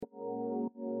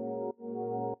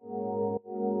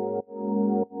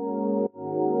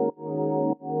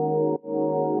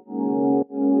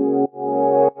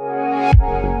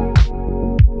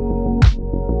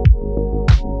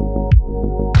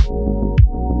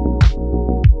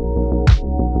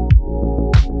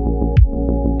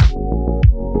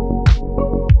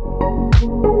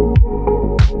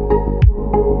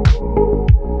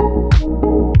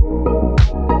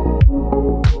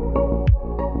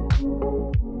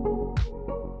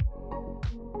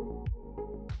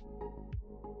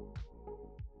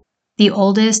The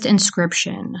oldest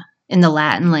inscription in the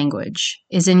Latin language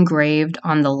is engraved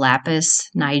on the lapis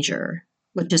niger,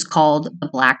 which is called the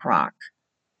Black Rock.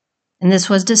 And this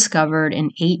was discovered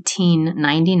in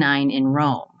 1899 in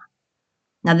Rome.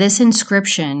 Now, this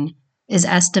inscription is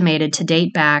estimated to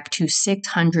date back to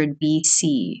 600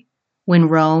 BC, when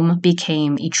Rome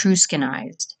became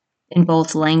Etruscanized in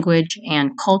both language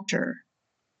and culture.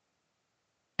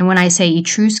 And when I say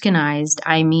Etruscanized,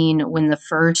 I mean when the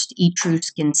first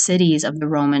Etruscan cities of the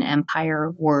Roman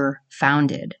Empire were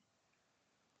founded.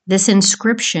 This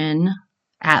inscription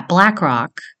at Black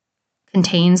Rock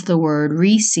contains the word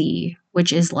risi,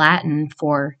 which is Latin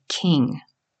for king.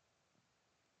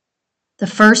 The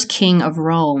first king of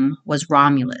Rome was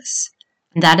Romulus,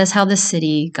 and that is how the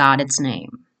city got its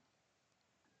name.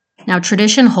 Now,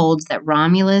 tradition holds that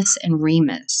Romulus and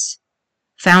Remus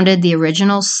founded the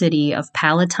original city of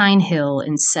Palatine Hill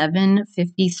in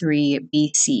 753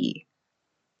 BC.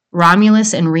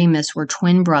 Romulus and Remus were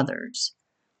twin brothers,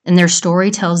 and their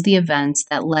story tells the events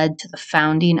that led to the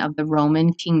founding of the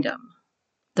Roman kingdom,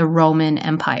 the Roman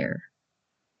Empire.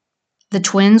 The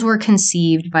twins were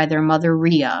conceived by their mother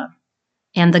Rhea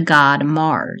and the god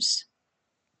Mars.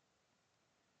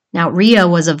 Now, Rhea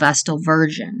was a Vestal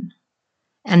virgin,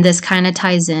 and this kind of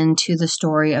ties into the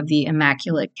story of the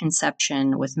Immaculate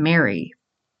Conception with Mary.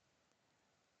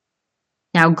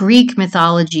 Now, Greek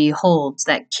mythology holds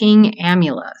that King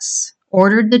Amulus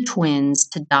ordered the twins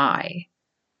to die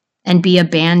and be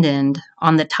abandoned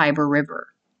on the Tiber River.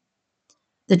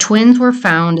 The twins were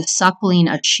found suckling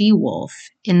a she-wolf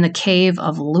in the cave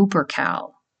of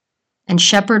Lupercal, and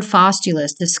shepherd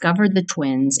Faustulus discovered the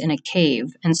twins in a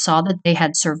cave and saw that they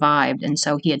had survived, and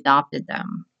so he adopted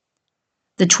them.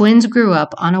 The twins grew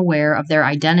up unaware of their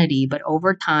identity, but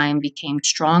over time became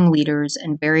strong leaders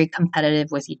and very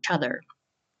competitive with each other.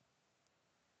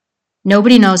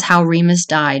 Nobody knows how Remus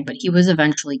died, but he was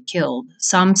eventually killed,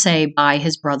 some say by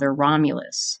his brother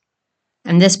Romulus.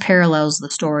 And this parallels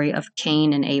the story of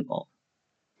Cain and Abel.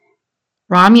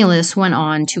 Romulus went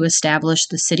on to establish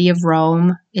the city of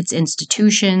Rome, its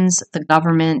institutions, the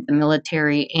government, the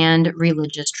military, and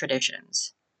religious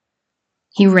traditions.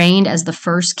 He reigned as the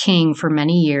first king for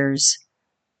many years,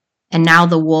 and now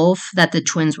the wolf that the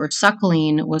twins were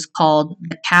suckling was called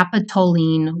the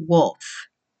Capitoline wolf,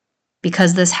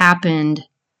 because this happened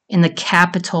in the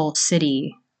capital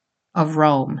city of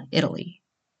Rome, Italy.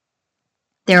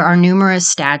 There are numerous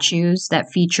statues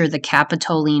that feature the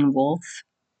Capitoline wolf,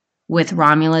 with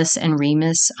Romulus and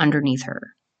Remus underneath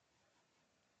her.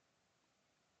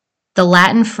 The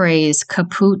Latin phrase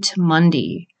caput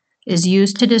mundi is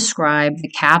used to describe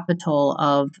the capital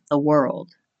of the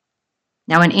world.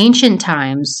 Now, in ancient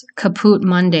times, caput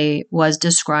mundi was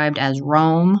described as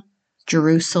Rome,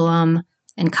 Jerusalem,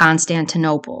 and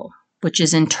Constantinople, which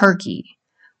is in Turkey,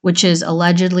 which is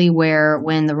allegedly where,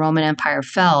 when the Roman Empire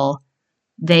fell,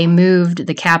 they moved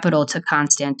the capital to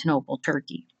Constantinople,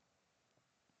 Turkey.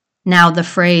 Now, the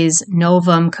phrase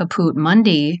Novum Caput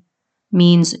Mundi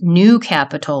means new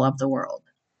capital of the world,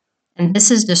 and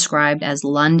this is described as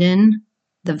London,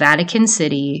 the Vatican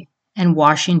City, and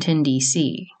Washington,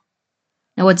 D.C.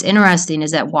 Now, what's interesting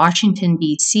is that Washington,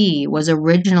 D.C. was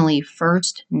originally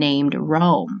first named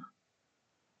Rome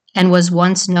and was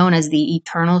once known as the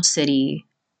Eternal City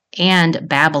and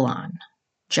Babylon,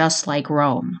 just like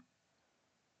Rome.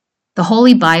 The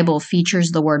Holy Bible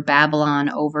features the word Babylon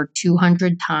over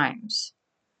 200 times.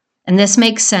 And this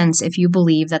makes sense if you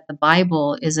believe that the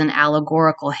Bible is an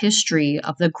allegorical history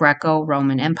of the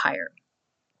Greco-Roman Empire.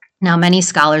 Now, many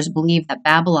scholars believe that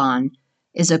Babylon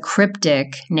is a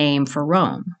cryptic name for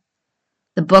Rome.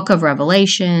 The Book of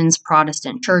Revelations,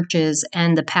 Protestant churches,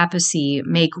 and the papacy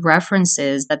make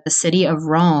references that the city of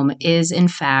Rome is in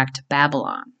fact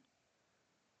Babylon.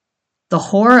 The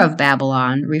whore of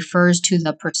Babylon refers to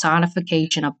the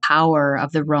personification of power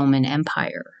of the Roman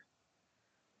Empire.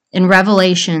 In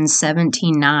Revelation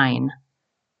 17:9,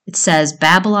 it says,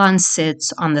 Babylon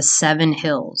sits on the 7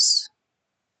 hills.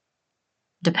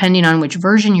 Depending on which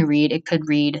version you read, it could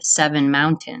read 7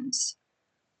 mountains.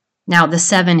 Now, the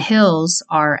 7 hills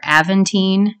are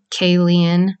Aventine,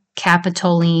 Caelian,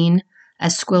 Capitoline,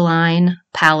 Esquiline,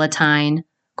 Palatine,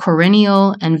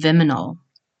 Corinial, and Viminal.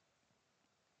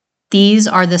 These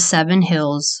are the 7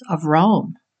 hills of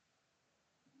Rome.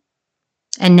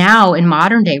 And now, in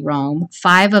modern-day Rome,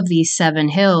 5 of these 7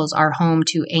 hills are home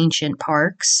to ancient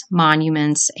parks,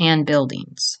 monuments, and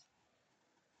buildings.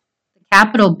 The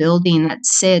Capitol building that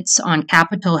sits on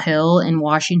Capitol Hill in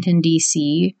Washington,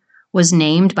 D.C., was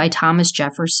named by Thomas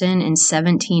Jefferson in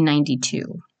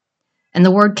 1792. And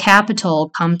the word Capitol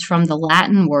comes from the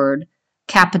Latin word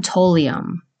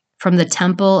Capitolium, from the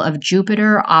temple of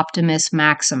Jupiter Optimus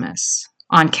Maximus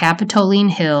on Capitoline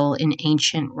Hill in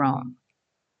ancient Rome.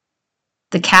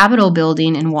 The Capitol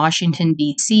building in Washington,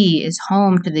 D.C. is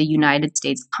home to the United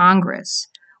States Congress,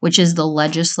 which is the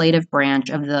legislative branch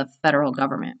of the federal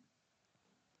government.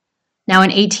 Now,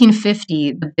 in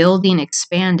 1850, the building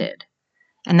expanded,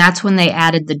 and that's when they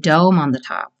added the dome on the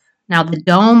top. Now, the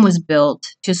dome was built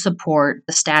to support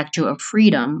the Statue of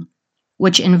Freedom,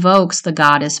 which invokes the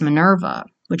goddess Minerva,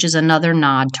 which is another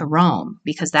nod to Rome,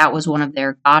 because that was one of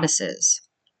their goddesses.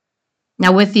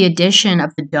 Now, with the addition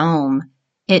of the dome,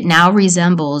 it now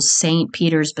resembles St.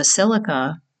 Peter's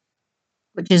Basilica,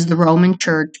 which is the Roman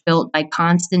church built by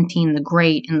Constantine the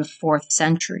Great in the 4th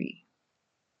century.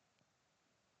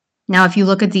 Now, if you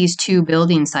look at these two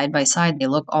buildings side by side, they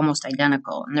look almost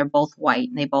identical, and they're both white,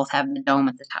 and they both have the dome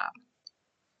at the top.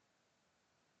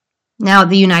 Now,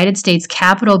 the United States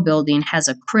Capitol building has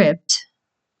a crypt,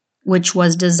 which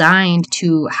was designed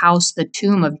to house the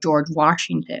tomb of George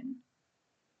Washington.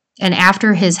 And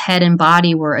after his head and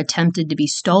body were attempted to be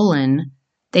stolen,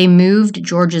 they moved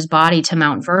George's body to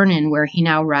Mount Vernon, where he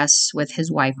now rests with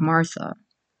his wife Martha.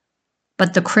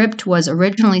 But the crypt was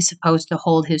originally supposed to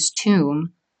hold his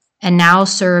tomb, and now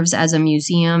serves as a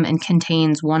museum and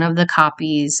contains one of the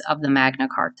copies of the Magna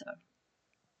Carta.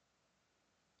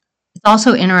 It's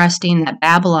also interesting that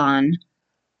Babylon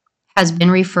has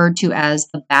been referred to as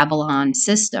the Babylon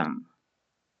system,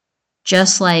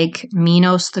 just like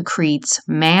Minos the Crete's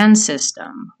man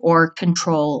system or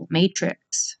control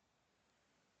matrix.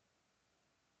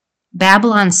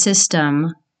 Babylon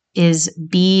system is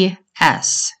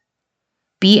BS.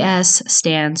 BS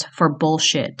stands for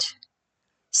bullshit.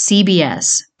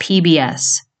 CBS,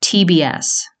 PBS,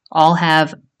 TBS all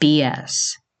have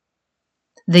BS.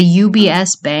 The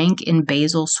UBS Bank in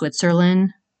Basel, Switzerland,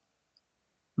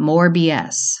 more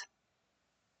BS.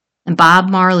 And Bob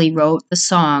Marley wrote the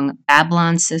song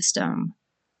Babylon System,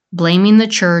 blaming the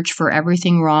church for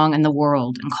everything wrong in the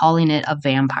world and calling it a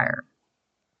vampire.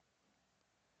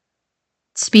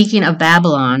 Speaking of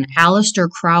Babylon, Aleister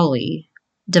Crowley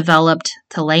developed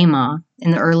Thelema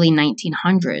in the early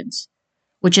 1900s,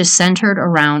 which is centered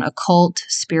around occult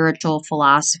spiritual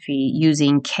philosophy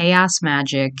using chaos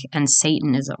magic and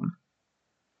Satanism.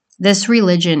 This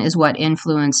religion is what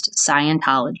influenced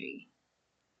Scientology.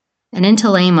 And in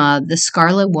Thelema, the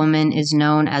Scarlet Woman is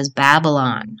known as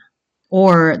Babylon,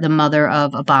 or the Mother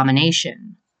of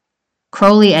Abomination.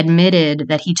 Crowley admitted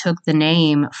that he took the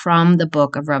name from the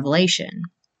Book of Revelation.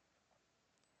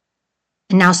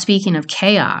 And now speaking of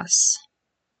chaos,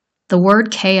 the word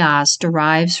chaos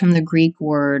derives from the Greek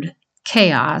word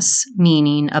chaos,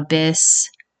 meaning abyss,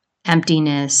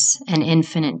 emptiness, and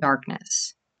infinite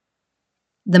darkness.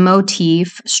 The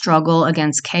motif, struggle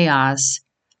against chaos,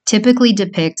 typically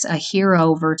depicts a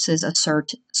hero versus a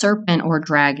serpent or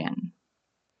dragon.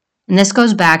 And this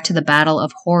goes back to the battle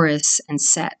of Horus and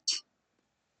Set.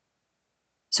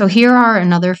 So here are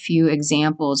another few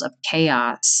examples of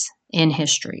chaos in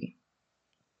history.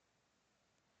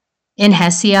 In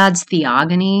Hesiod's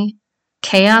Theogony,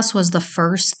 chaos was the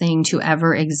first thing to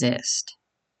ever exist.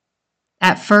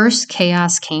 At first,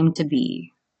 chaos came to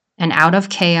be, and out of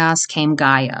chaos came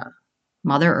Gaia,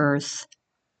 Mother Earth,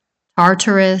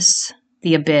 Tartarus,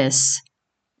 the abyss,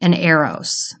 and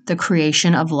Eros, the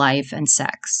creation of life and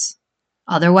sex,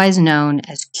 otherwise known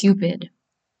as Cupid.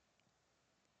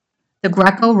 The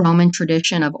Greco-Roman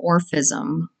tradition of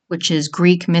Orphism, which is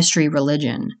Greek mystery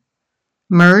religion,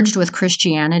 merged with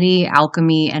Christianity,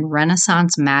 alchemy, and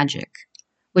Renaissance magic,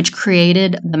 which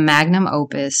created the magnum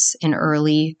opus in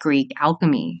early Greek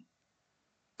alchemy.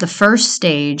 The first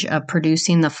stage of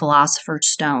producing the Philosopher's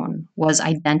Stone was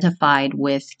identified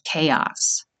with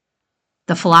chaos.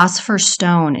 The Philosopher's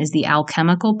Stone is the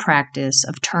alchemical practice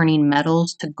of turning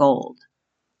metals to gold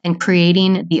and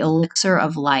creating the elixir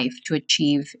of life to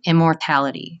achieve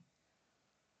immortality.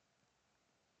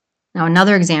 Now,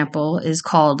 another example is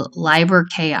called Liber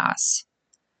Chaos,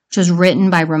 which was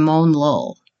written by Ramon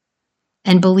Lull,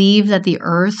 and believed that the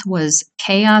earth was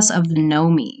chaos of the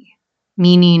Nomi,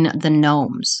 meaning the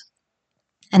gnomes.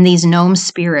 And these gnome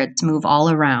spirits move all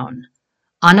around,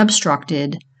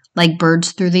 unobstructed, like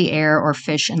birds through the air or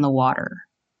fish in the water.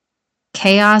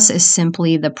 Chaos is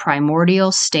simply the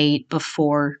primordial state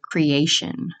before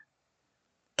creation.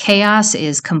 Chaos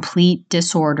is complete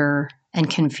disorder and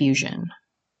confusion.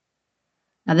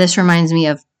 Now, this reminds me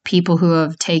of people who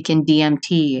have taken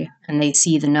DMT and they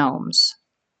see the gnomes.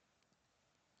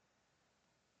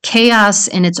 Chaos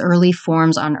in its early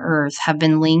forms on Earth have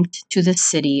been linked to the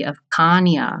city of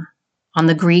Chania on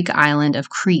the Greek island of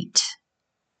Crete.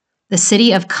 The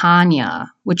city of Chania,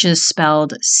 which is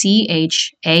spelled Chania,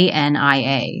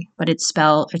 but it's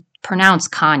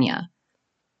pronounced Chania,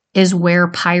 is where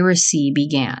piracy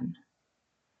began.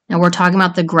 Now we're talking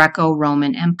about the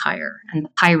Greco-Roman Empire and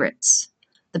the pirates.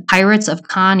 The pirates of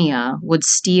Chania would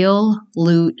steal,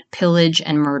 loot, pillage,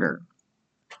 and murder.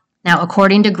 Now,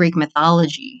 according to Greek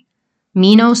mythology,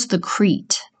 Minos the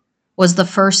Crete was the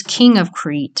first king of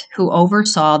Crete who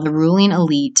oversaw the ruling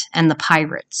elite and the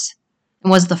pirates,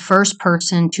 and was the first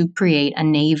person to create a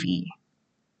navy.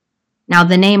 Now,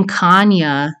 the name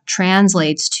Chania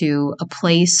translates to a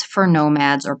place for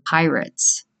nomads or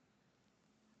pirates.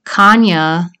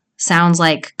 Chania sounds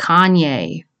like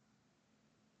Kanye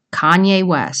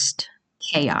West,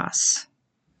 chaos.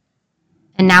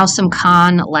 And now some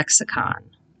Khan lexicon.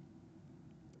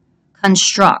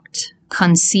 Construct,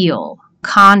 conceal,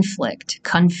 conflict,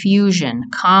 confusion,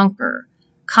 conquer,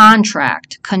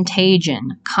 contract,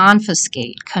 contagion,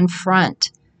 confiscate,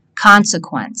 confront,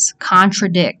 consequence,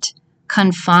 contradict,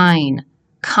 confine,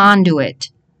 conduit,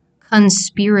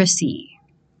 conspiracy,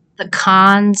 the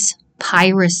cons,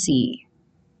 piracy,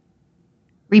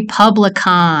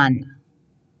 Republican.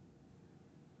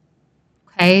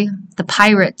 Okay, the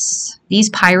pirates. These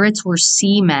pirates were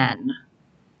seamen,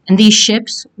 and these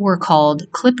ships were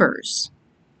called clippers,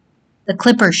 the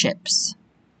clipper ships.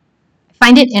 I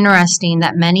find it interesting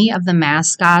that many of the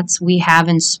mascots we have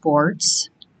in sports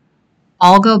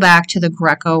all go back to the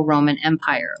Greco-Roman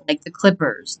Empire, like the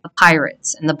clippers, the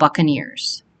pirates, and the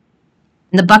buccaneers.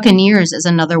 And the buccaneers is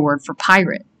another word for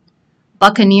pirate.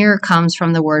 Buccaneer comes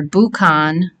from the word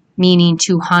bucan, meaning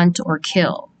to hunt or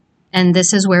kill. And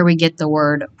this is where we get the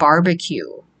word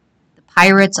barbecue, the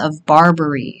pirates of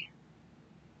Barbary.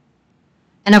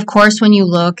 And of course, when you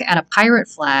look at a pirate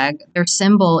flag, their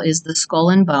symbol is the skull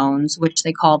and bones, which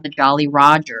they call the Jolly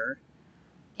Roger.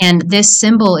 And this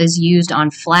symbol is used on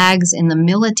flags in the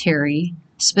military,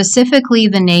 specifically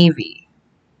the Navy.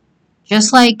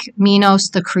 Just like Minos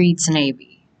the Crete's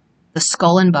Navy, the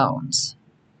skull and bones.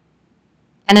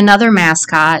 And another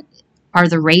mascot are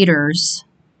the Raiders,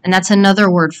 and that's another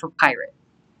word for pirate.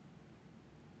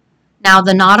 Now,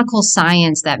 the nautical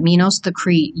science that Minos the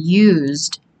Crete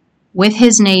used with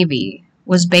his navy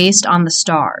was based on the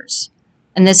stars.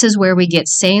 And this is where we get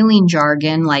sailing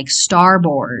jargon like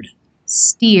starboard,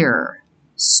 steer,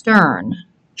 stern,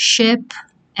 ship,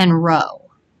 and row.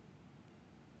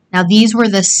 Now, these were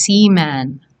the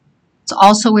seamen. It's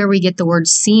also where we get the word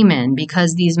seamen,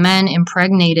 because these men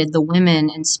impregnated the women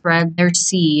and spread their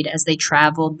seed as they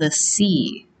traveled the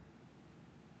sea.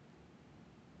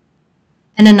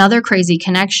 And another crazy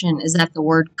connection is that the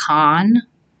word con,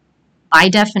 by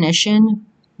definition,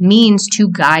 means to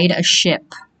guide a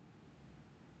ship.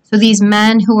 So these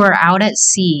men who were out at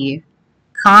sea,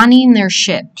 conning their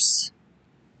ships,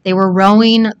 they were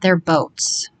rowing their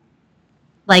boats.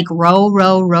 Like row,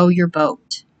 row, row your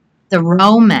boat. The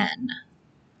rowmen.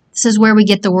 This is where we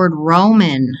get the word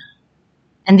Roman.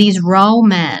 And these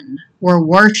rowmen were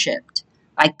worshipped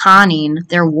by conning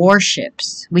their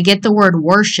warships. We get the word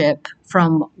worship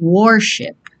from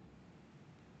warship.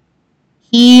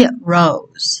 He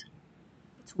rose.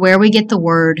 It's where we get the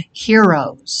word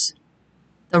heroes.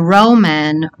 The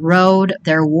rowmen rowed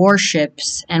their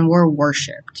warships and were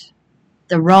worshipped.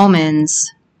 The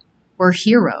Romans were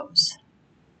heroes.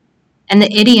 And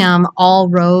the idiom, all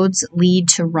roads lead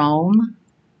to Rome,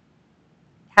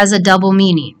 has a double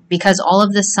meaning, because all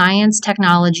of the science,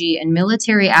 technology, and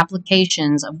military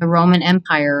applications of the Roman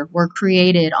Empire were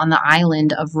created on the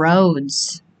island of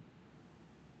Rhodes.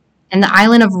 And the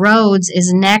island of Rhodes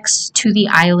is next to the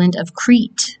island of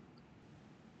Crete.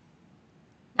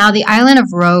 Now, the island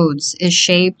of Rhodes is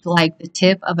shaped like the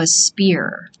tip of a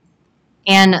spear,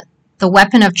 and the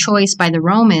weapon of choice by the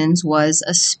Romans was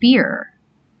a spear.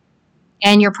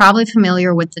 And you're probably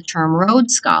familiar with the term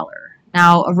Rhodes Scholar.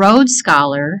 Now, a Rhodes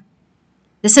Scholar,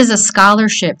 this is a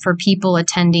scholarship for people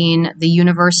attending the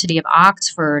University of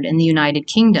Oxford in the United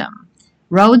Kingdom.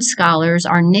 Rhodes Scholars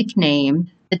are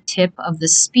nicknamed the tip of the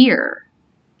spear,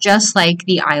 just like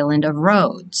the island of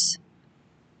Rhodes.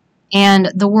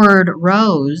 And the word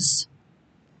rose,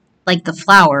 like the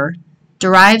flower,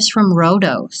 derives from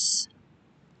Rhodos.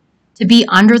 To be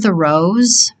under the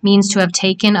rose means to have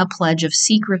taken a pledge of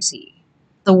secrecy.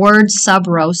 The word sub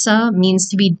rosa means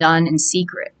to be done in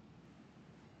secret.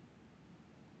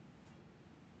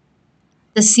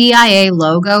 The CIA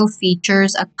logo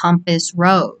features a compass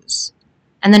rose,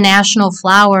 and the national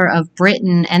flower of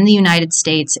Britain and the United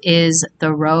States is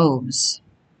the rose.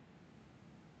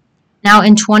 Now,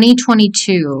 in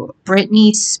 2022,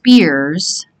 Britney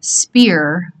Spears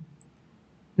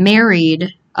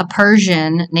married a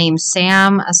Persian named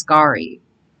Sam Asghari.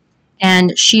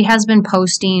 And she has been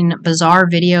posting bizarre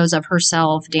videos of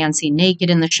herself dancing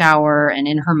naked in the shower and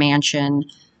in her mansion.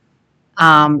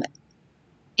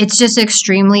 It's just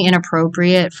extremely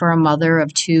inappropriate for a mother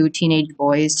of two teenage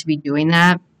boys to be doing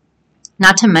that.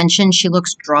 Not to mention, she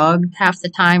looks drugged half the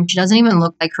time. She doesn't even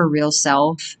look like her real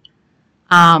self.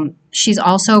 She's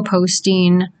also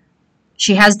posting,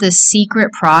 she has this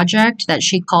secret project that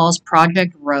she calls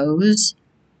Project Rose,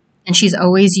 and she's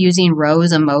always using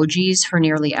rose emojis for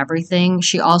nearly everything.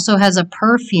 She also has a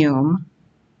perfume,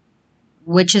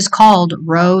 which is called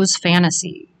Rose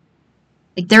Fantasy.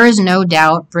 Like, there is no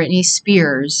doubt Britney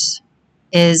Spears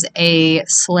is a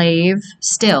slave,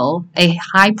 still a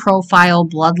high-profile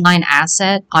bloodline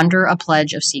asset under a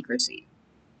pledge of secrecy.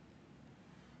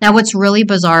 Now, what's really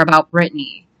bizarre about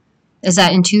Britney is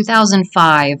that in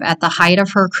 2005, at the height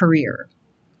of her career,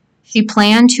 she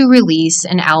planned to release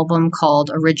an album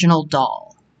called Original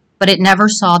Doll, but it never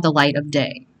saw the light of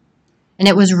day. And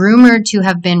it was rumored to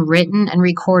have been written and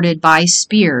recorded by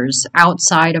Spears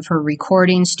outside of her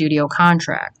recording studio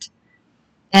contract.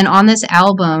 And on this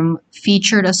album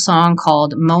featured a song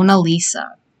called Mona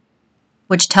Lisa,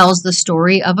 which tells the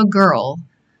story of a girl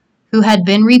who had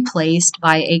been replaced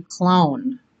by a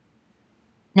clone.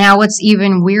 Now, what's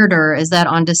even weirder is that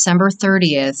on December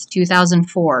 30th,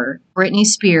 2004, Britney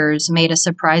Spears made a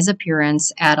surprise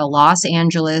appearance at a Los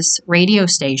Angeles radio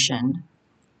station,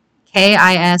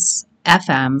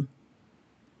 KIS-FM,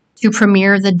 to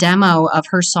premiere the demo of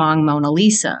her song Mona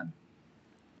Lisa.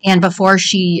 And before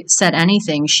she said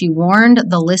anything, she warned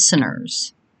the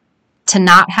listeners to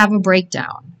not have a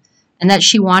breakdown and that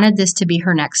she wanted this to be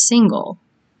her next single.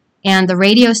 And the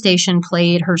radio station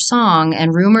played her song,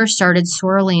 and rumors started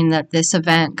swirling that this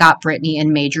event got Britney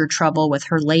in major trouble with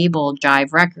her label,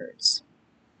 Jive Records.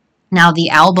 Now,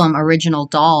 the album Original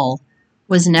Doll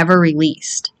was never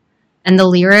released, and the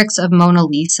lyrics of Mona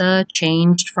Lisa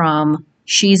changed from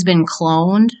 "she's been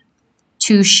cloned"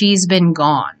 to "she's been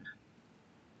gone."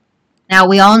 Now,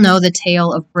 we all know the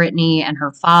tale of Britney and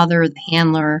her father, the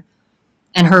handler,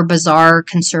 and her bizarre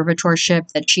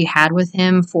conservatorship that she had with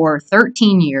him for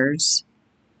 13 years.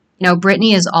 You know,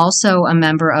 Britney is also a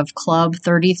member of Club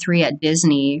 33 at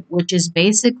Disney, which is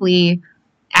basically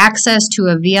access to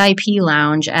a VIP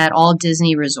lounge at all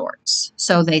Disney resorts,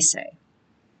 so they say.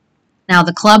 Now,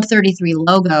 the Club 33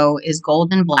 logo is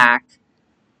gold and black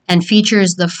and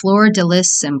features the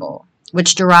fleur-de-lis symbol,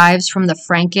 which derives from the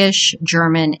Frankish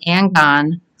German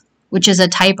angan, which is a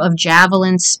type of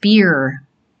javelin spear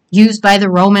used by the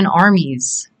Roman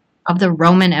armies of the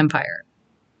Roman Empire.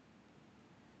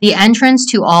 The entrance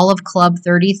to all of Club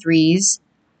 33's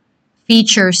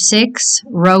feature 6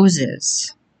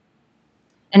 roses.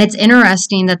 And it's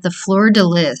interesting that the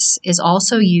fleur-de-lis is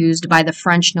also used by the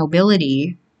French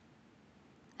nobility,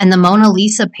 and the Mona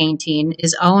Lisa painting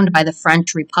is owned by the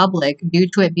French Republic due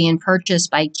to it being purchased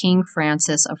by King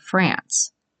Francis of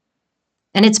France.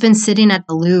 And it's been sitting at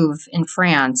the Louvre in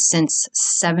France since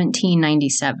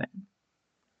 1797.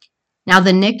 Now,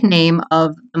 the nickname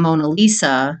of the Mona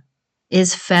Lisa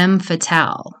is Femme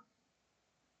Fatale.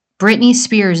 Britney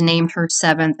Spears named her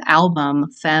 7th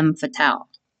album Femme Fatale.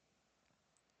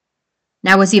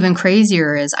 Now, what's even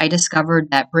crazier is I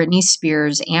discovered that Britney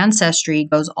Spears' ancestry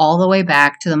goes all the way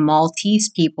back to the Maltese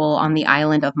people on the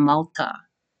island of Malta,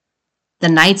 the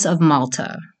Knights of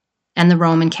Malta, and the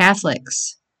Roman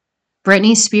Catholics.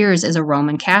 Britney Spears is a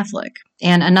Roman Catholic,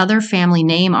 and another family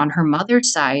name on her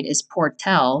mother's side is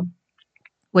Portel,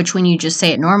 which when you just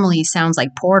say it normally sounds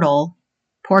like portal,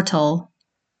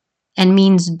 and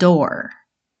means door.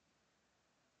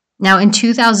 Now, in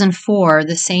 2004,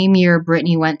 the same year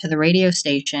Britney went to the radio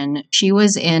station, she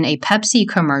was in a Pepsi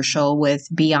commercial with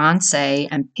Beyonce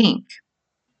and Pink.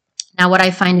 Now, what I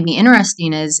find to be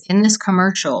interesting is in this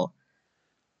commercial,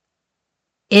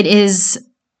 it is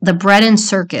the bread and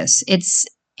circus. It's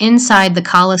inside the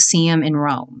Colosseum in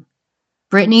Rome.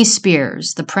 Britney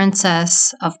Spears, the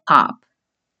princess of pop.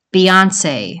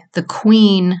 Beyonce, the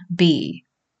queen bee.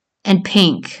 And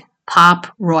Pink,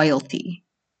 pop royalty.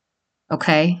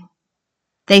 Okay?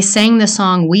 They sang the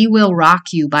song We Will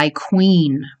Rock You by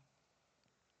Queen.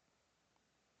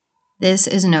 This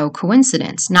is no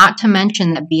coincidence, not to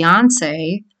mention that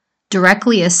Beyonce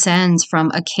directly ascends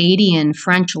from Acadian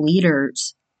French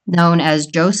leaders known as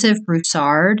Joseph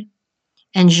Broussard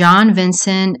and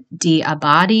Jean-Vincent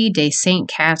d'Abadie de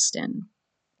Saint-Castin.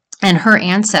 And her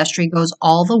ancestry goes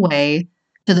all the way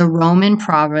to the Roman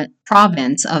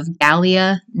province of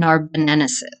Gallia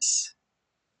Narbonensis.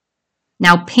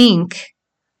 Now, Pink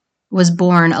was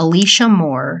born Alicia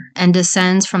Moore and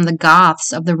descends from the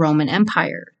Goths of the Roman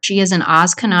Empire. She is an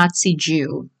Ashkenazi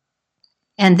Jew.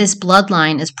 And this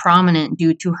bloodline is prominent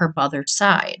due to her mother's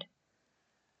side.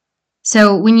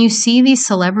 So when you see these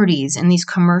celebrities in these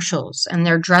commercials and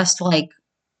they're dressed like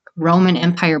Roman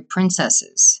Empire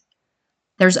princesses,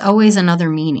 there's always another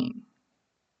meaning.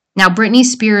 Now, Britney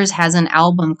Spears has an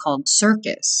album called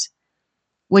Circus,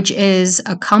 which is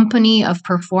a company of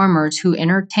performers who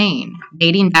entertain,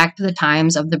 dating back to the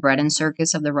times of the bread and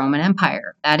circus of the Roman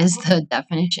Empire. That is the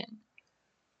definition.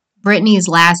 Britney's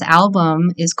last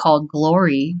album is called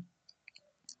Glory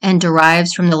and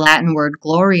derives from the Latin word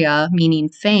gloria, meaning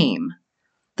fame.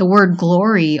 The word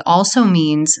glory also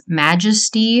means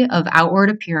majesty of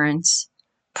outward appearance,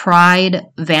 pride,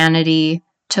 vanity,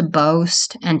 to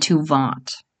boast, and to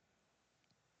vaunt.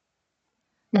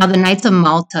 Now, the Knights of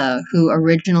Malta, who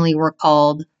originally were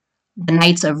called the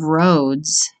Knights of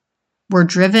Rhodes, were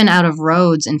driven out of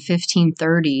Rhodes in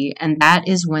 1530, and that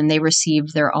is when they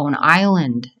received their own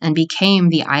island and became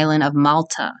the island of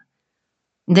Malta.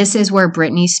 This is where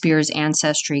Britney Spears'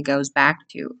 ancestry goes back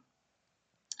to.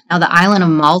 Now, the island of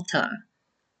Malta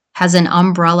has an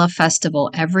umbrella festival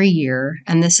every year,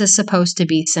 and this is supposed to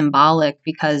be symbolic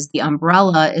because the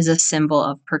umbrella is a symbol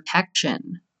of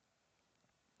protection.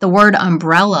 The word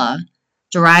umbrella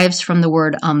derives from the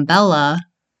word umbella,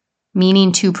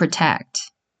 meaning to protect.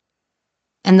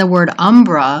 And the word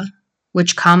umbra,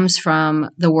 which comes from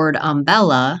the word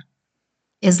umbella,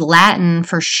 is Latin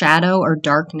for shadow or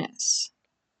darkness.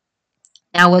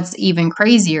 Now, what's even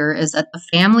crazier is that the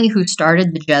family who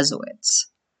started the Jesuits,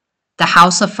 the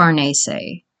House of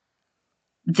Farnese,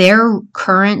 their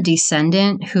current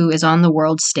descendant who is on the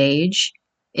world stage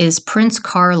is Prince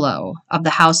Carlo of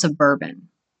the House of Bourbon.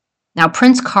 Now,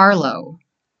 Prince Carlo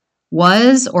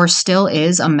was or still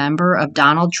is a member of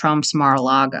Donald Trump's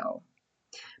Mar-a-Lago.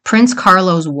 Prince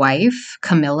Carlo's wife,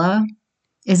 Camilla,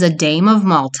 is a Dame of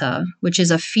Malta, which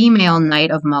is a female Knight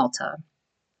of Malta,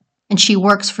 and she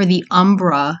works for the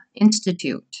Umbra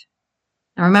Institute.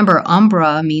 Now remember,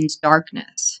 Umbra means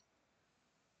darkness.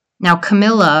 Now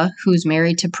Camilla, who's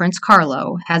married to Prince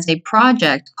Carlo, has a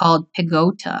project called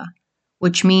Pigota,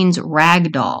 which means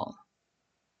ragdoll.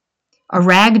 A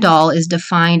ragdoll is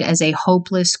defined as a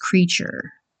hopeless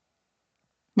creature.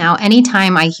 Now,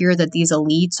 anytime I hear that these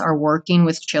elites are working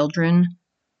with children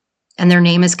and their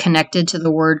name is connected to the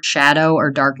word shadow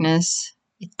or darkness,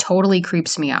 it totally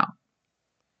creeps me out.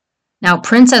 Now,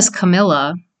 Princess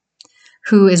Camilla,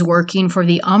 who is working for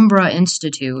the Umbra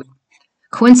Institute,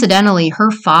 coincidentally,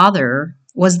 her father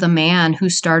was the man who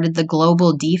started the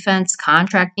global defense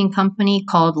contracting company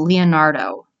called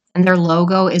Leonardo, and their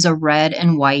logo is a red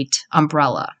and white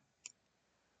umbrella.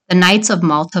 The Knights of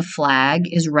Malta flag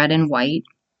is red and white,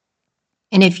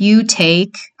 and if you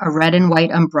take a red and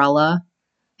white umbrella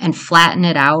and flatten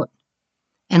it out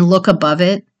and look above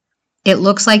it, it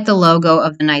looks like the logo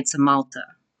of the Knights of Malta.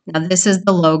 Now, this is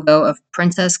the logo of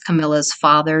Princess Camilla's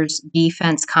father's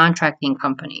defense contracting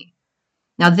company.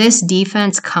 Now, this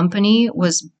defense company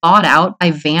was bought out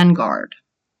by Vanguard.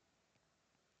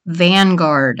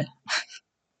 Vanguard.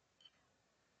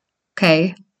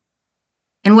 Okay.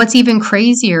 And what's even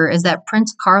crazier is that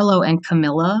Prince Carlo and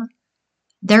Camilla,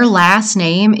 their last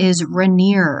name is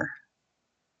Rainier.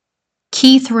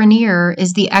 Keith Rainier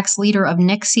is the ex-leader of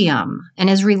NXIVM and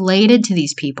is related to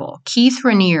these people. Keith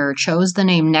Rainier chose the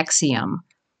name NXIVM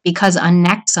because a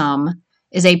NXIVM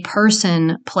is a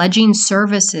person pledging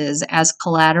services as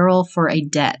collateral for a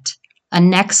debt. A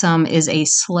NXIVM is a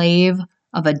slave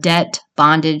of a debt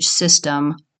bondage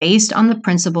system based on the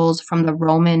principles from the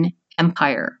Roman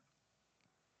Empire.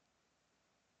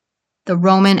 The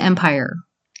Roman Empire.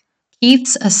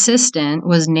 Keith's assistant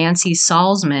was Nancy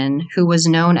Salzman, who was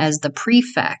known as the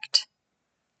prefect.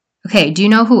 Okay, do you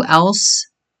know who else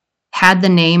had the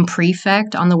name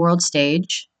prefect on the world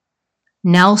stage?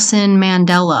 Nelson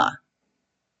Mandela.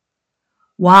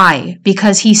 Why?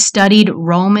 Because he studied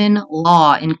Roman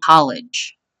law in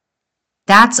college.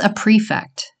 That's a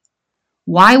prefect.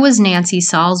 Why was Nancy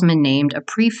Salzman named a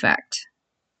prefect?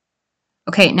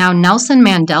 Okay, now Nelson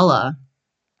Mandela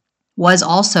was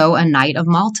also a Knight of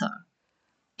Malta.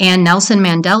 And Nelson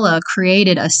Mandela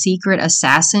created a secret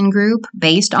assassin group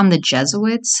based on the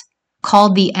Jesuits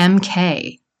called the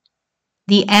MK.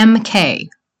 The MK.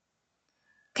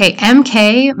 Okay,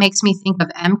 MK makes me think of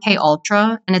MK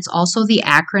Ultra, and it's also the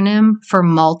acronym for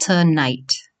Malta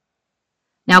Knight.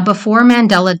 Now, before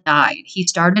Mandela died, he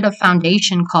started a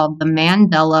foundation called the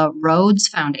Mandela Rhodes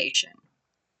Foundation.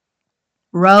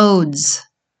 Rhodes.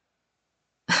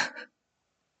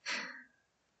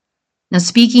 Now,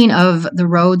 speaking of the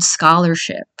Rhodes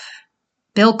Scholarship,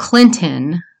 Bill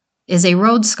Clinton is a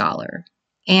Rhodes Scholar,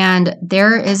 and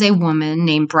there is a woman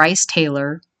named Bryce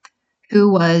Taylor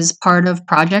who was part of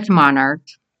Project Monarch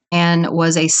and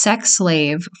was a sex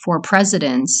slave for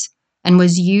presidents and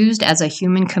was used as a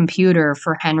human computer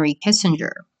for Henry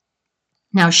Kissinger.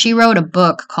 Now, she wrote a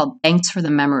book called Thanks for the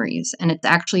Memories, and it's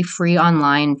actually free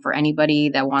online for anybody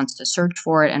that wants to search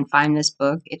for it and find this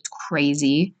book. It's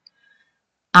crazy.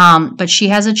 But she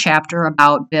has a chapter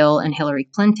about Bill and Hillary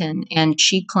Clinton, and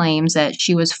she claims that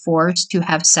she was forced to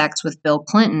have sex with Bill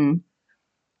Clinton,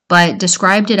 but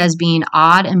described it as being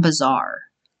odd and bizarre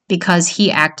because he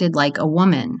acted like a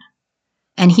woman.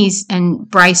 And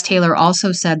Bryce Taylor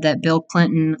also said that Bill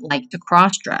Clinton liked to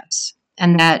cross-dress,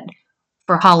 and that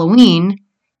for Halloween,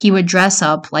 he would dress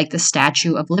up like the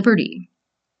Statue of Liberty.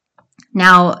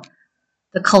 Now,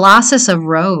 the Colossus of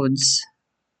Rhodes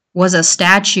was a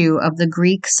statue of the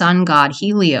Greek sun god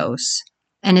Helios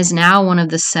and is now one of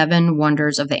the 7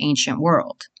 wonders of the ancient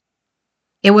world.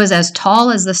 It was as tall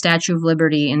as the Statue of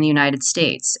Liberty in the United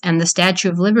States, and the Statue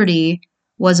of Liberty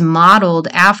was modeled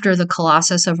after the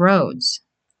Colossus of Rhodes.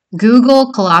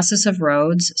 Google Colossus of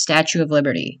Rhodes, Statue of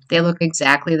Liberty. They look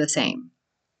exactly the same.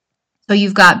 So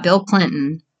you've got Bill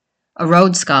Clinton, a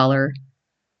Rhodes scholar,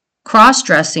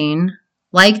 cross-dressing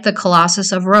like the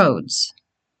Colossus of Rhodes.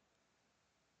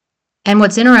 And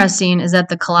what's interesting is that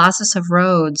the Colossus of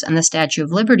Rhodes and the Statue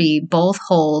of Liberty both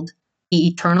hold the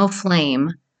eternal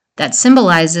flame that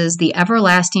symbolizes the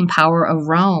everlasting power of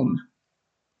Rome.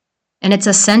 And it's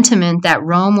a sentiment that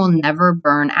Rome will never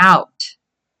burn out.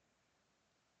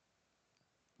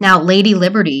 Now, Lady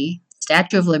Liberty,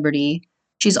 Statue of Liberty,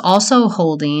 she's also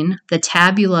holding the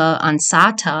Tabula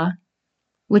Ansata,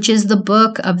 which is the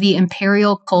book of the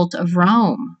imperial cult of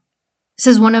Rome. This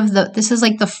is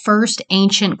like the first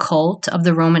ancient cult of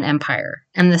the Roman Empire,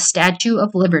 and the Statue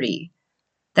of Liberty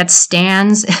that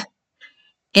stands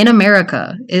in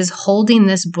America is holding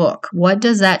this book. What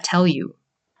does that tell you?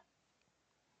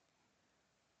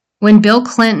 When Bill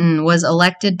Clinton was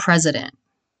elected president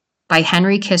by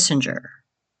Henry Kissinger,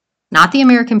 not the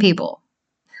American people,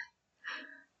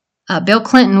 Bill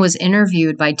Clinton was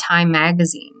interviewed by Time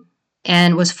magazine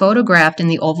and was photographed in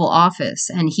the Oval Office,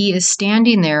 and he is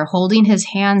standing there holding his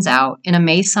hands out in a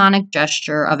Masonic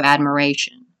gesture of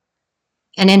admiration.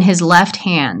 And in his left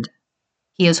hand,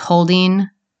 he is holding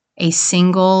a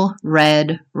single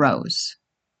red rose.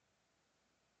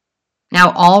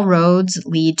 Now, all roads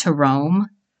lead to Rome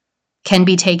can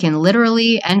be taken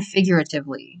literally and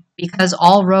figuratively, because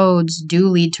all roads do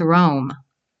lead to Rome.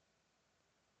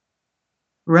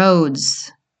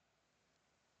 Rhodes.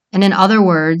 And in other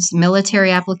words,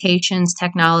 military applications,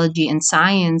 technology, and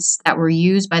science that were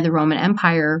used by the Roman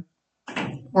Empire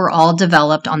were all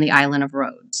developed on the island of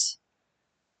Rhodes.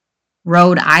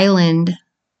 Rhode Island,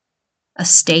 a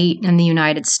state in the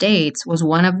United States, was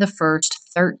one of the first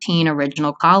 13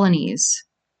 original colonies.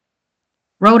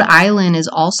 Rhode Island is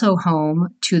also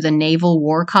home to the Naval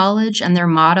War College, and their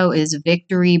motto is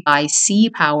Victory by Sea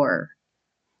Power.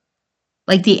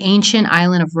 Like the ancient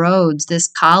island of Rhodes, this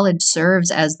college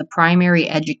serves as the primary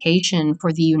education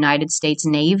for the United States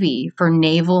Navy for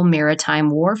naval maritime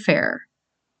warfare.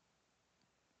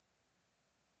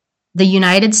 The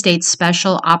United States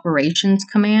Special Operations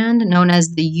Command, known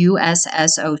as the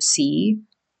USSOC,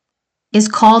 is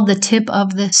called the tip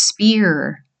of the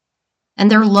spear, and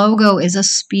their logo is a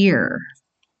spear.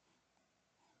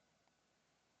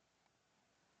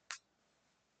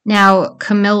 Now,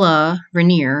 Camilla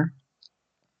Rainier,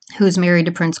 who's married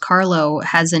to Prince Carlo,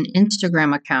 has an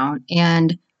Instagram account,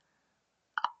 and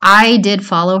I did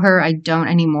follow her. I don't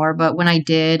anymore, but when I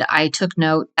did, I took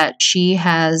note that she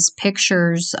has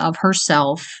pictures of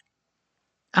herself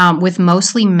with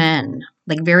mostly men,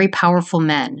 like very powerful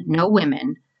men, no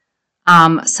women.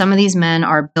 Some of these men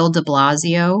are Bill de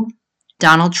Blasio,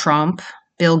 Donald Trump,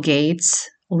 Bill Gates,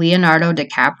 Leonardo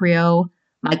DiCaprio,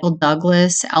 Michael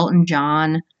Douglas, Elton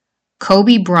John,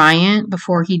 Kobe Bryant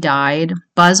before he died,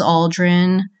 Buzz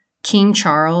Aldrin, King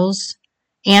Charles,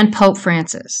 and Pope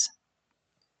Francis.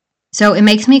 So it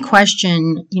makes me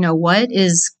question, what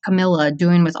is Camilla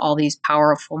doing with all these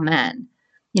powerful men?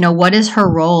 What is her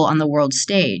role on the world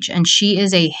stage? And she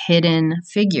is a hidden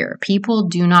figure. People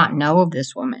do not know of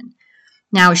this woman.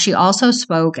 Now, she also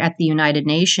spoke at the United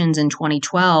Nations in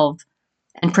 2012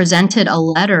 and presented a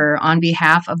letter on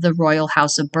behalf of the Royal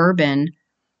House of Bourbon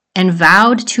and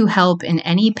vowed to help in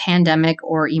any pandemic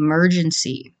or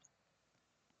emergency.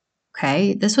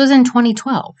 Okay, this was in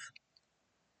 2012.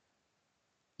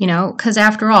 Because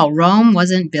after all, Rome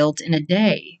wasn't built in a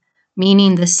day,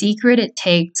 meaning the secret, it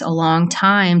takes a long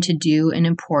time to do an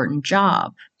important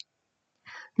job.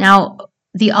 Now,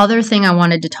 the other thing I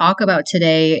wanted to talk about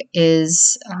today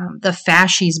is the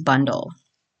Fascists bundle,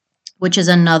 which is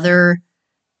another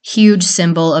huge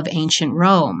symbol of ancient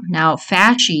Rome. Now,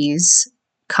 fasces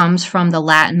comes from the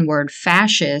Latin word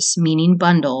fascis, meaning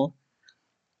bundle,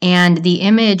 and the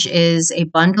image is a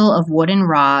bundle of wooden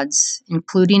rods,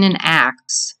 including an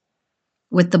axe,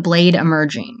 with the blade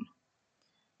emerging.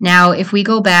 Now, if we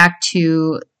go back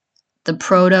to the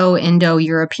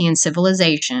Proto-Indo-European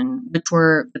civilization, which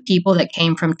were the people that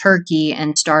came from Turkey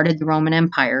and started the Roman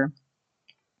Empire,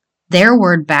 their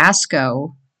word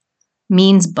Basco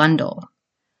means bundle.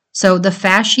 So the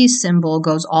fasces symbol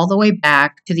goes all the way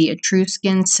back to the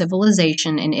Etruscan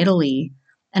civilization in Italy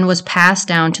and was passed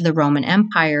down to the Roman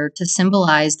Empire to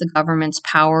symbolize the government's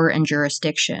power and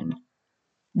jurisdiction.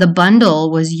 The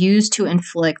bundle was used to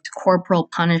inflict corporal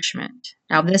punishment.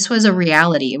 Now, this was a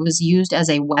reality. It was used as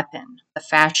a weapon, the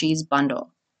fasces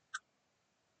bundle.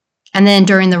 And then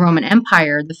during the Roman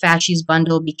Empire, the fasces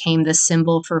bundle became the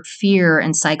symbol for fear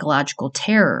and psychological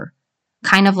terror,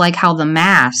 kind of like how the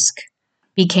mask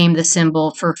became the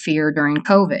symbol for fear during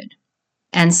COVID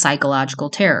and psychological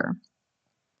terror.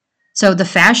 So the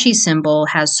fasces symbol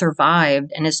has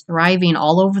survived and is thriving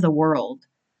all over the world,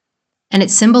 and it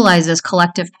symbolizes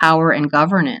collective power and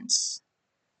governance.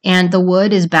 And the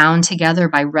wood is bound together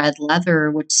by red leather,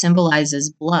 which symbolizes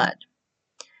blood.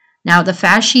 Now, the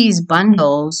fasces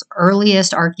bundle's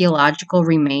earliest archaeological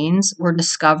remains were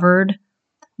discovered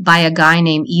by a guy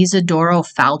named Isidoro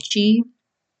Falci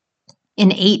in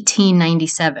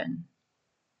 1897,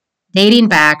 dating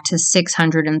back to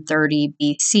 630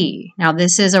 BC. Now,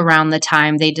 this is around the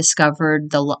time they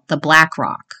discovered the Black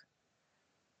Rock.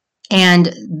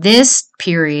 And this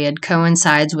period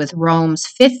coincides with Rome's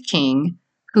fifth king,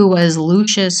 who was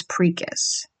Lucius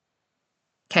Precus.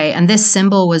 Okay, and this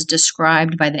symbol was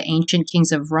described by the ancient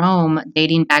kings of Rome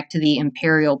dating back to the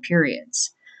imperial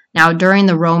periods. Now, during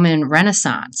the Roman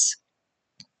Renaissance,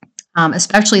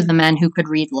 especially the men who could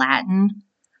read Latin,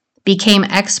 became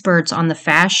experts on the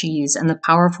fasces and the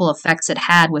powerful effects it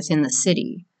had within the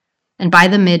city. And by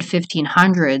the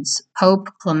mid-1500s, Pope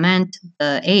Clement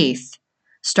VIII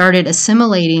started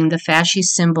assimilating the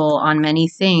fasces symbol on many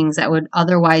things that would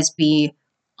otherwise be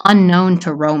unknown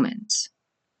to Romans.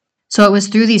 So it was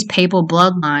through these papal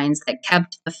bloodlines that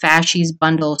kept the fasces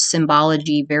bundle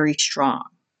symbology very strong.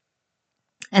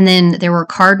 And then there were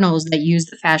cardinals that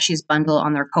used the fasces bundle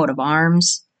on their coat of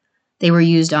arms. They were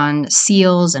used on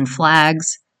seals and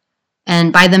flags.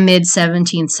 And by the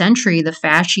mid-17th century, the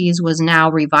fasces was now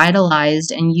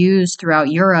revitalized and used throughout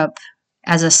Europe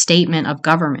as a statement of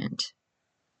government.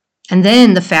 And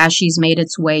then the fasces made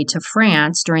its way to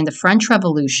France during the French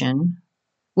Revolution,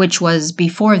 which was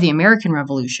before the American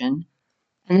Revolution.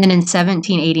 And then in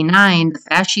 1789, the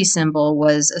fasces symbol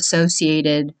was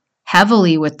associated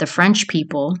heavily with the French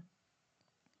people.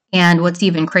 And what's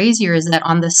even crazier is that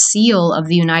on the seal of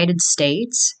the United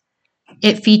States,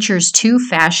 it features two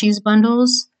fasces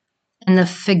bundles and the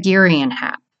Phrygian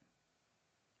hat.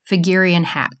 Phrygian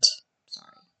hat. Sorry.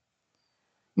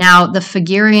 Now, the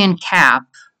Phrygian cap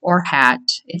or hat,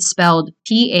 it's spelled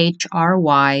Phrygian,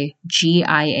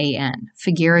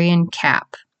 Phrygian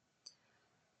cap.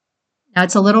 Now,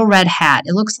 it's a little red hat.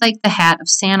 It looks like the hat of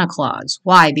Santa Claus.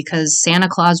 Why? Because Santa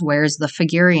Claus wears the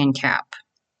Phrygian cap.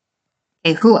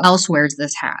 Okay, who else wears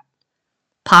this hat?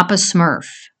 Papa Smurf,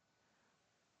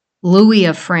 Louis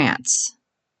of France,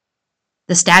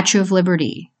 the Statue of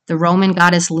Liberty, the Roman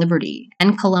goddess Liberty,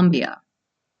 and Columbia.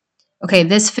 Okay,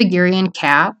 this Phrygian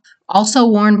cap, also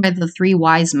worn by the three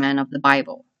wise men of the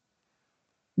Bible.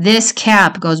 This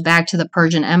cap goes back to the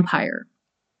Persian Empire.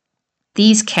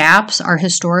 These caps are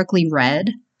historically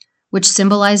red, which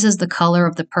symbolizes the color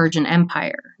of the Persian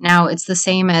Empire. Now, it's the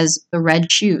same as the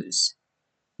red shoes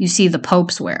you see the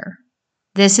popes wear.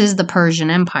 This is the Persian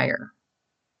Empire.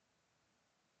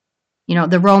 You know,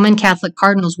 the Roman Catholic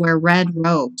cardinals wear red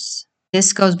robes.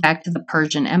 This goes back to the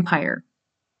Persian Empire.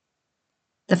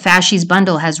 The fasces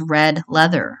bundle has red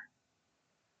leather.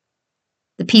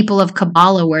 The people of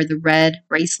Kabbalah wear the red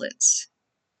bracelets.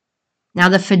 Now,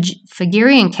 the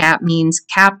Phrygian cap means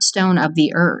capstone of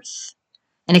the earth,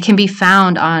 and it can be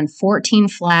found on 14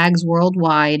 flags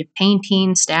worldwide,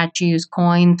 paintings, statues,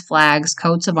 coins, flags,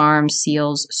 coats of arms,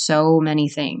 seals, so many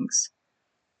things.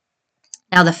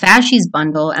 Now, the fasces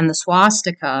bundle and the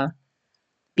swastika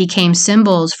became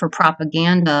symbols for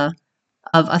propaganda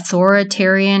of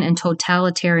authoritarian and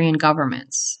totalitarian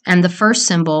governments. And the first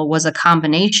symbol was a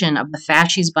combination of the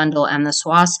fasces bundle and the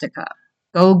swastika.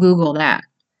 Go Google that.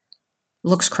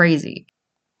 Looks crazy.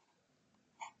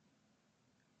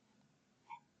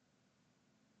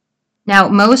 Now,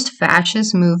 most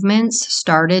fascist movements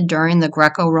started during the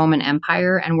Greco-Roman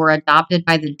Empire and were adopted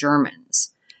by the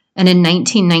Germans. And in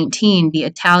 1919, the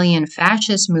Italian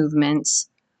fascist movements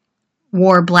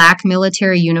wore black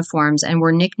military uniforms and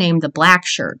were nicknamed the Black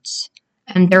Shirts,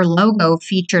 and their logo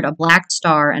featured a black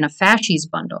star and a Fascists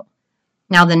bundle.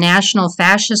 Now, the National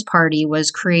Fascist Party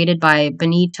was created by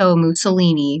Benito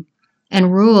Mussolini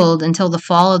and ruled until the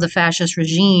fall of the fascist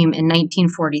regime in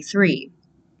 1943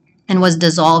 and was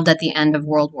dissolved at the end of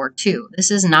World War II.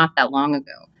 This is not that long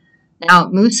ago. Now,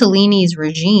 Mussolini's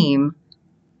regime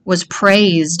was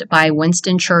praised by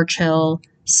Winston Churchill,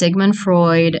 Sigmund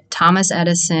Freud, Thomas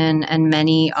Edison, and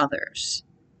many others.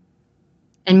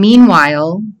 And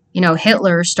meanwhile,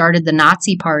 Hitler started the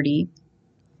Nazi Party,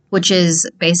 which is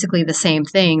basically the same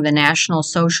thing, the National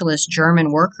Socialist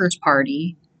German Workers'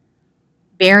 Party,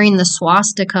 bearing the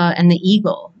swastika and the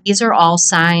eagle. These are all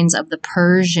signs of the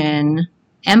Persian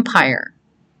Empire.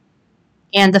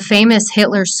 And the famous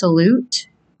Hitler salute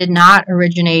did not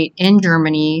originate in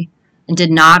Germany and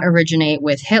did not originate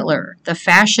with Hitler. The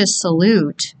fascist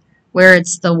salute, where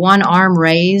it's the one arm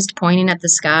raised pointing at the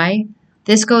sky,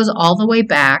 this goes all the way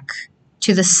back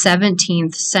to the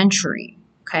 17th century,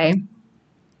 okay?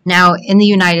 Now, in the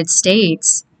United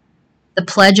States, the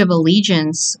Pledge of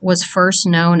Allegiance was first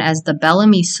known as the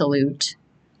Bellamy Salute,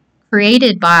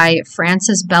 created by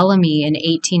Francis Bellamy in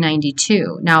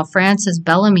 1892. Now, Francis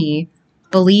Bellamy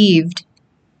believed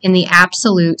in the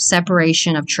absolute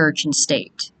separation of church and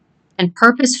state. And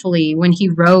purposefully, when he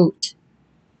wrote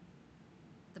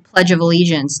the Pledge of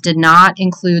Allegiance, did not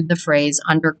include the phrase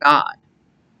under God.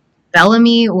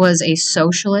 Bellamy was a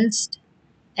socialist,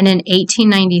 and in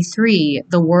 1893,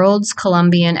 the World's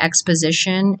Columbian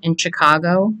Exposition in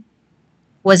Chicago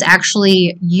was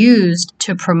actually used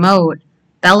to promote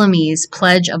Bellamy's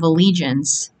Pledge of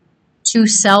Allegiance to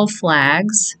sell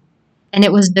flags, and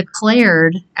it was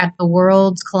declared at the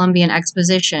World's Columbian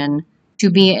Exposition to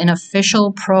be an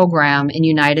official program in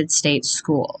United States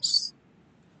schools.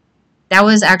 That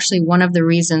was actually one of the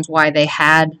reasons why they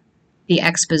had the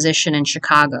exposition in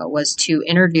Chicago, was to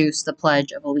introduce the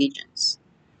Pledge of Allegiance.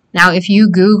 Now, if you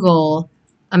Google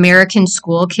American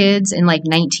school kids in like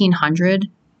 1900,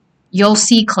 you'll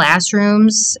see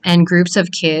classrooms and groups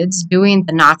of kids doing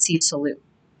the Nazi salute.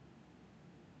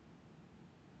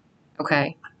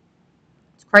 Okay?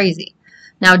 It's crazy.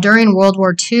 Now, during World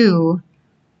War II,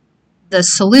 the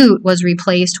salute was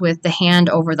replaced with the hand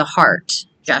over the heart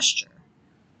gesture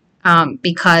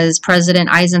because President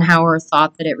Eisenhower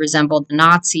thought that it resembled the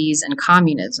Nazis and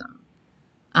communism.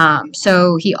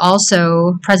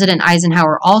 So President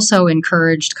Eisenhower also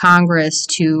encouraged Congress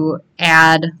to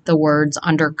add the words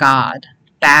under God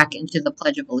back into the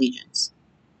Pledge of Allegiance.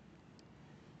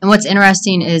 And what's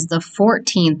interesting is the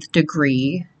 14th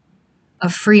degree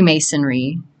of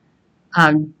Freemasonry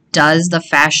does the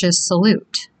fascist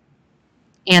salute.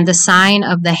 And the sign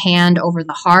of the hand over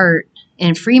the heart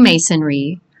in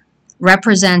Freemasonry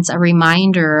represents a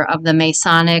reminder of the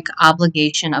Masonic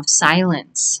obligation of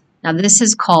silence. Now, this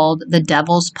is called the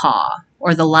devil's paw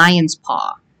or the lion's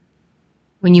paw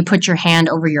when you put your hand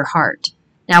over your heart.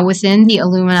 Now, within the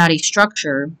Illuminati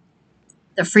structure,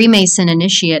 the Freemason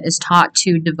initiate is taught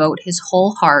to devote his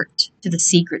whole heart to the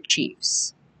secret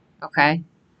chiefs, okay?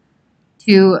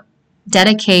 To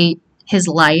dedicate his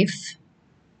life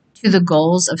to the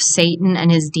goals of Satan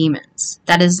and his demons.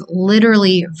 That is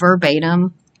literally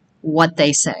verbatim what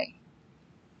they say.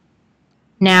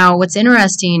 Now, what's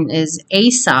interesting is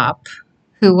Aesop,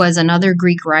 who was another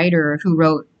Greek writer who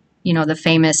wrote, the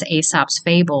famous Aesop's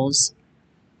Fables,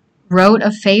 wrote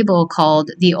a fable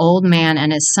called The Old Man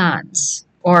and His Sons,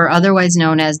 or otherwise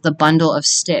known as the Bundle of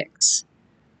Sticks.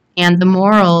 And the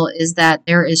moral is that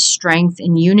there is strength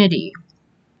in unity,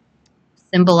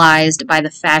 symbolized by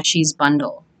the Fasces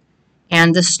bundle.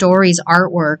 And the story's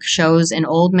artwork shows an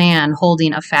old man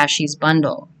holding a Fasces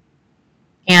bundle.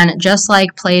 And just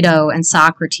like Plato and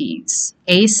Socrates,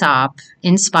 Aesop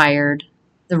inspired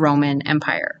the Roman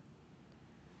Empire.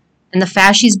 And the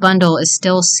Fasces bundle is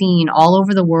still seen all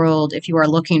over the world if you are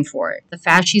looking for it. The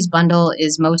Fasces bundle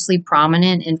is mostly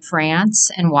prominent in France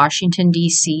and Washington,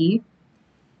 D.C.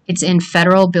 It's in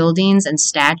federal buildings and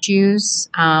statues.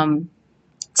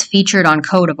 It's featured on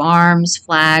coat of arms,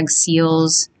 flags,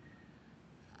 seals,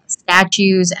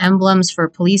 statues, emblems for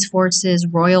police forces,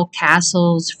 royal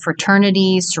castles,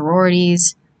 fraternities,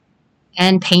 sororities,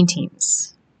 and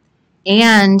paintings.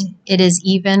 And it is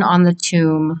even on the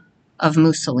tomb of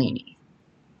Mussolini.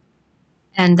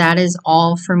 And that is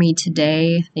all for me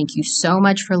today. Thank you so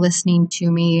much for listening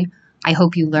to me. I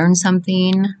hope you learned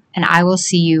something, and I will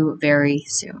see you very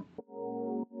soon.